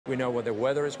We know what the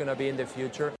weather is going to be in the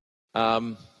future. I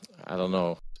don't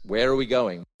know. Where are we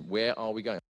going? Where are we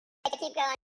going? Keep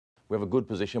going. We have a good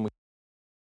position.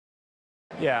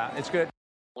 Yeah, it's good.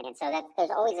 And so there's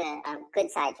always a good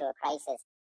side to a crisis.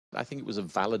 I think it was a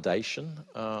validation,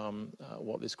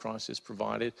 what this crisis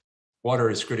provided. Water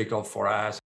is critical for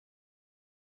us.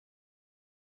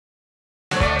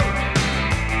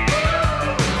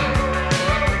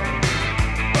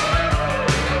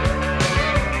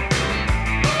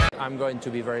 I'm going to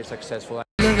be very successful.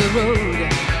 The road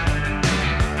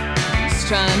is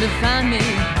trying to find me.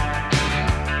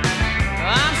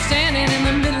 I'm standing in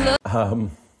the middle of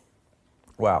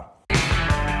Wow.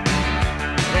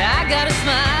 I got a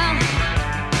smile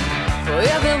for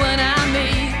everyone I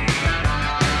meet.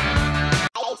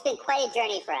 It's been quite a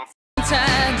journey for us. What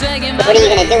are you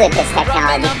going to do with this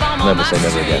technology? Never say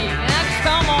never again.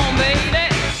 Come on, baby.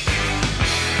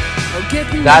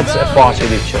 That's a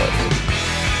positive choice.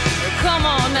 Come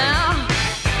on now,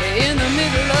 in the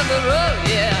middle of the road,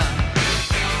 yeah.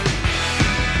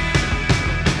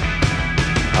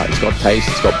 It's got taste,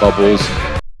 it's got bubbles.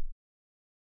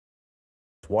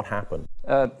 What happened?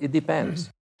 It depends.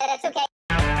 That's okay.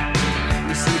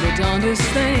 You see the darndest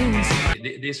things.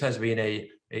 This has been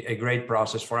a great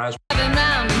process for us. Driving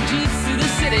round in jeeps through the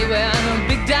city where I'm a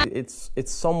big down. It's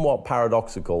somewhat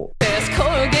paradoxical. There's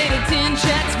corrugated tin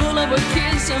shacks full of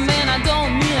kids. So man, I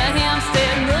don't mean a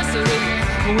Hampstead nursery.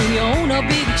 When you own a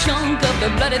big chunk of the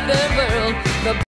bloody third world, the